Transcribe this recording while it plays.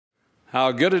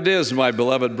How good it is, my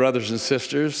beloved brothers and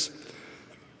sisters,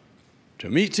 to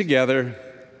meet together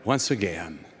once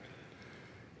again.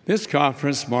 This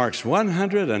conference marks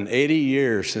 180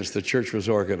 years since the church was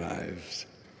organized.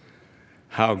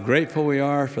 How grateful we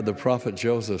are for the prophet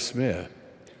Joseph Smith,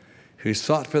 who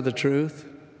sought for the truth,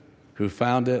 who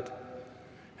found it,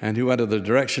 and who, under the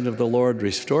direction of the Lord,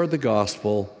 restored the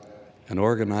gospel and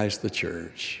organized the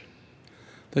church.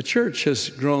 The church has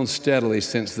grown steadily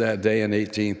since that day in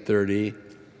 1830.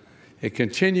 It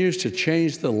continues to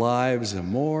change the lives of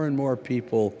more and more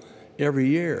people every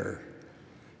year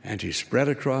and to spread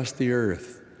across the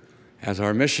earth as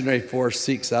our missionary force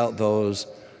seeks out those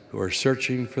who are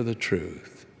searching for the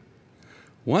truth.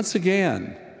 Once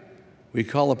again, we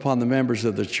call upon the members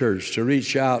of the church to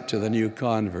reach out to the new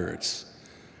converts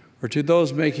or to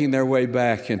those making their way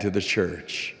back into the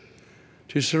church,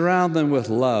 to surround them with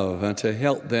love and to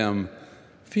help them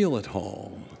feel at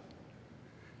home.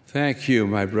 Thank you,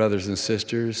 my brothers and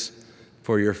sisters,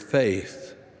 for your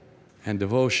faith and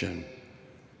devotion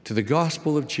to the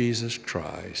gospel of Jesus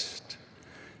Christ.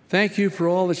 Thank you for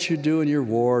all that you do in your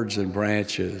wards and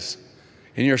branches,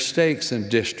 in your stakes and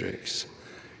districts.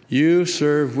 You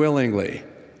serve willingly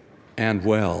and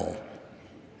well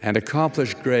and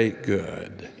accomplish great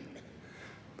good.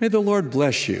 May the Lord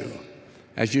bless you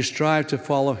as you strive to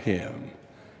follow him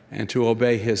and to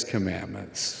obey his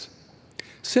commandments.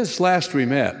 Since last we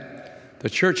met, the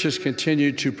church has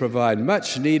continued to provide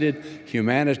much-needed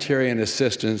humanitarian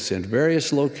assistance in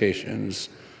various locations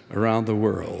around the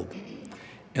world.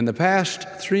 In the past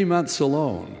 3 months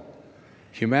alone,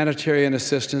 humanitarian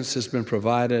assistance has been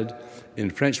provided in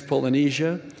French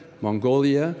Polynesia,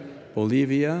 Mongolia,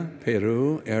 Bolivia,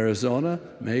 Peru, Arizona,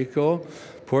 Mexico,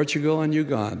 Portugal, and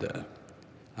Uganda,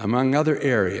 among other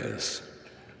areas,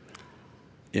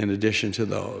 in addition to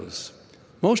those.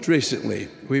 Most recently,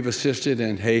 we've assisted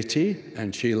in Haiti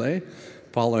and Chile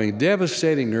following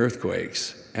devastating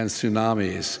earthquakes and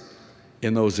tsunamis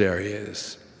in those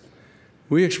areas.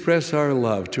 We express our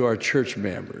love to our church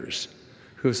members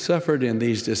who have suffered in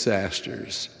these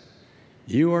disasters.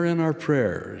 You are in our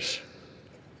prayers.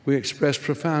 We express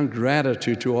profound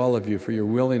gratitude to all of you for your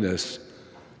willingness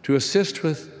to assist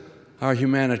with our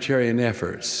humanitarian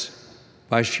efforts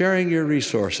by sharing your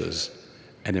resources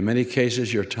and, in many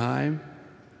cases, your time,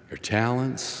 your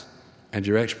talents, and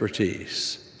your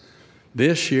expertise.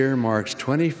 This year marks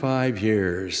 25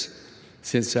 years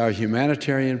since our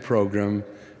humanitarian program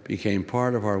became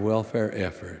part of our welfare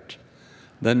effort.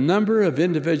 The number of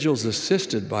individuals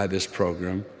assisted by this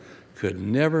program could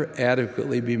never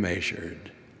adequately be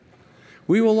measured.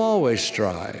 We will always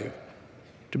strive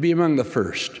to be among the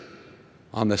first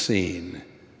on the scene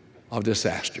of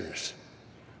disasters,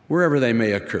 wherever they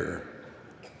may occur.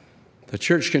 The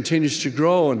church continues to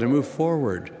grow and to move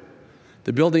forward.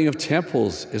 The building of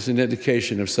temples is an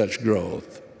indication of such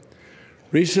growth.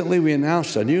 Recently, we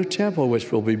announced a new temple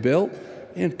which will be built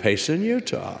in Payson,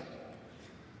 Utah.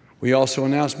 We also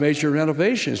announced major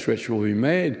renovations which will be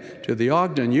made to the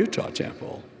Ogden, Utah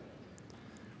temple.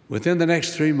 Within the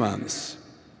next 3 months,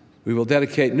 we will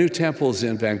dedicate new temples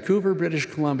in Vancouver, British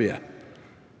Columbia,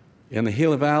 in the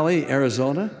Gila Valley,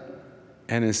 Arizona,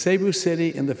 and in Cebu City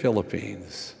in the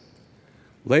Philippines.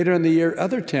 Later in the year,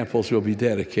 other temples will be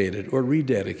dedicated or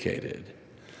rededicated.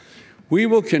 We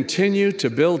will continue to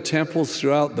build temples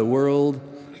throughout the world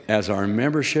as our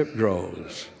membership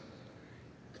grows.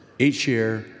 Each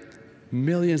year,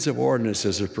 millions of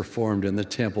ordinances are performed in the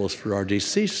temples for our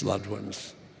deceased loved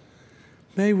ones.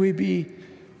 May we be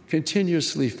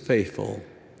continuously faithful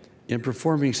in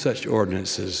performing such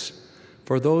ordinances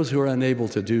for those who are unable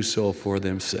to do so for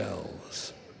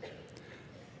themselves.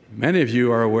 Many of you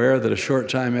are aware that a short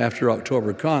time after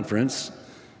October conference,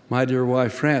 my dear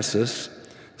wife Frances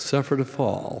suffered a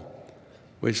fall,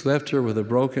 which left her with a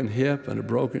broken hip and a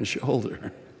broken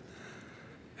shoulder.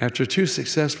 After 2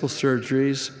 successful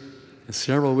surgeries and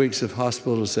several weeks of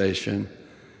hospitalization,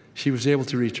 she was able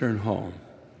to return home.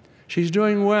 She's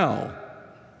doing well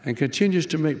and continues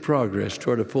to make progress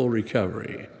toward a full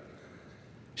recovery.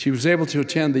 She was able to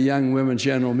attend the Young Women's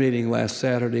General Meeting last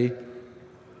Saturday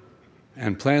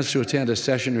and plans to attend a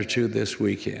session or 2 this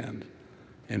weekend.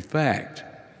 In fact,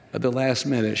 at the last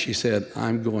minute, she said,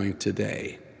 "I'm going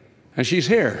today." And she's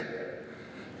here.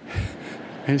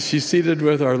 And she's seated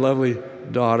with our lovely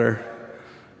daughter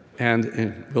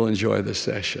and will enjoy the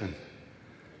session.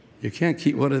 You can't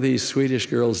keep one of these Swedish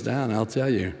girls down, I'll tell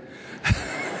you.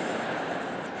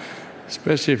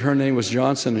 Especially if her name was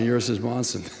Johnson and yours is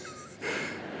Monson.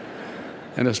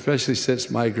 And especially since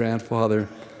my grandfather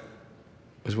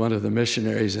was one of the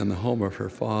missionaries in the home of her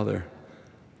father,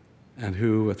 and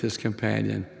who, with his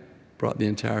companion, brought the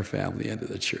entire family into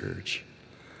the church.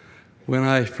 When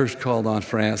I first called on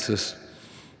Francis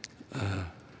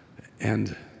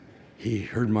and he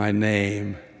heard my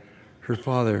name, her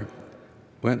father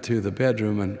went to the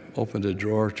bedroom and opened a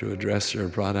drawer to a dresser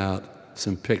and brought out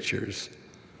some pictures.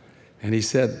 And he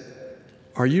said,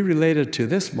 "Are you related to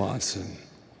this Monson?"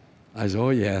 I said, "Oh,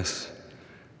 yes.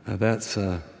 That's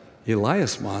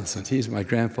Elias Monson. He's my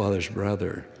grandfather's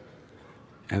brother."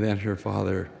 And then her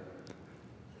father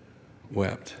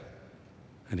wept.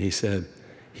 And he said,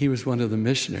 "He was one of the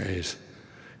missionaries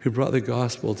who brought the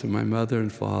gospel to my mother and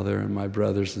father and my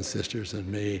brothers and sisters and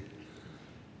me.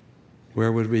 Where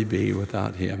would we be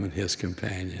without him and his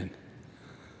companion?"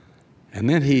 And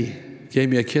then he gave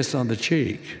me a kiss on the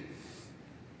cheek.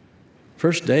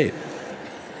 First date.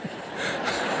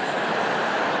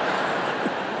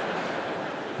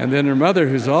 And then her mother,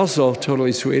 who's also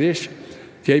totally Swedish,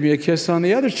 gave me a kiss on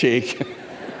the other cheek.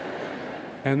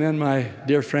 And then my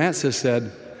dear Francis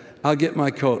said, "I'll get my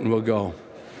coat and we'll go."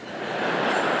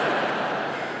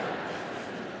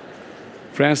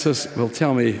 Francis will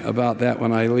tell me about that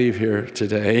when I leave here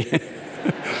today.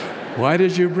 "Why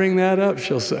did you bring that up?"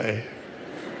 she'll say.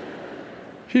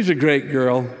 She's a great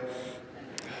girl.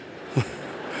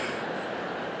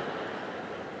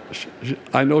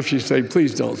 I know she's saying,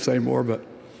 "Please don't say more," but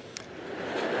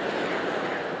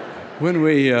when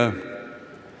we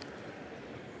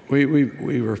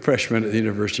were freshmen at the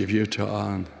University of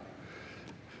Utah, and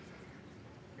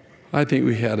I think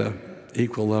we had an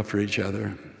equal love for each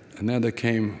other. And then there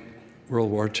came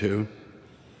World War II,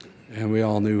 and we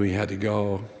all knew we had to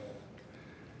go.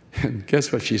 And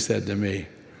guess what she said to me?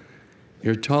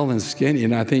 "You're tall and skinny,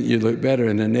 and I think you'd look better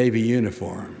in a Navy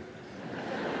uniform."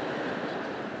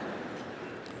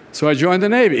 So I joined the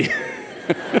Navy.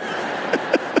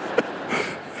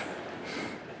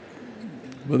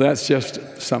 Well, that's just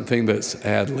something that's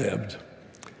ad-libbed.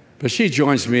 But she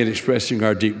joins me in expressing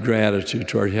our deep gratitude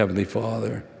to our Heavenly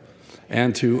Father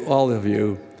and to all of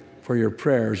you for your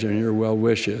prayers and your well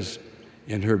wishes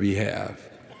in her behalf.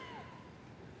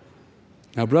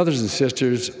 Now, brothers and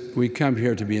sisters, we come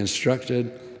here to be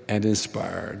instructed and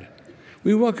inspired.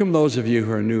 We welcome those of you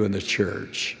who are new in the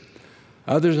church.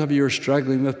 Others of you are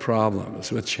struggling with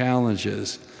problems, with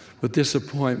challenges, with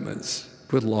disappointments,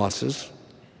 with losses.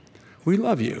 We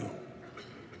love you,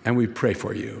 and we pray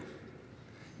for you.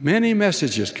 Many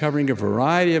messages covering a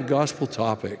variety of gospel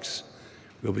topics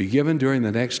will be given during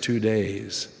the next 2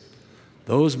 days.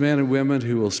 Those men and women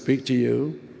who will speak to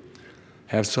you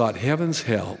have sought heaven's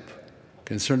help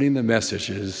concerning the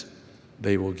messages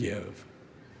they will give.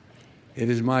 It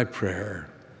is my prayer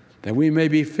that we may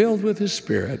be filled with His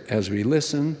Spirit as we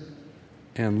listen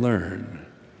and learn.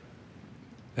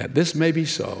 That this may be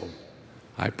so,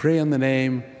 I pray in the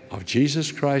name of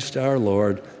Jesus Christ our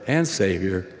Lord and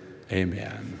Savior.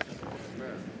 Amen.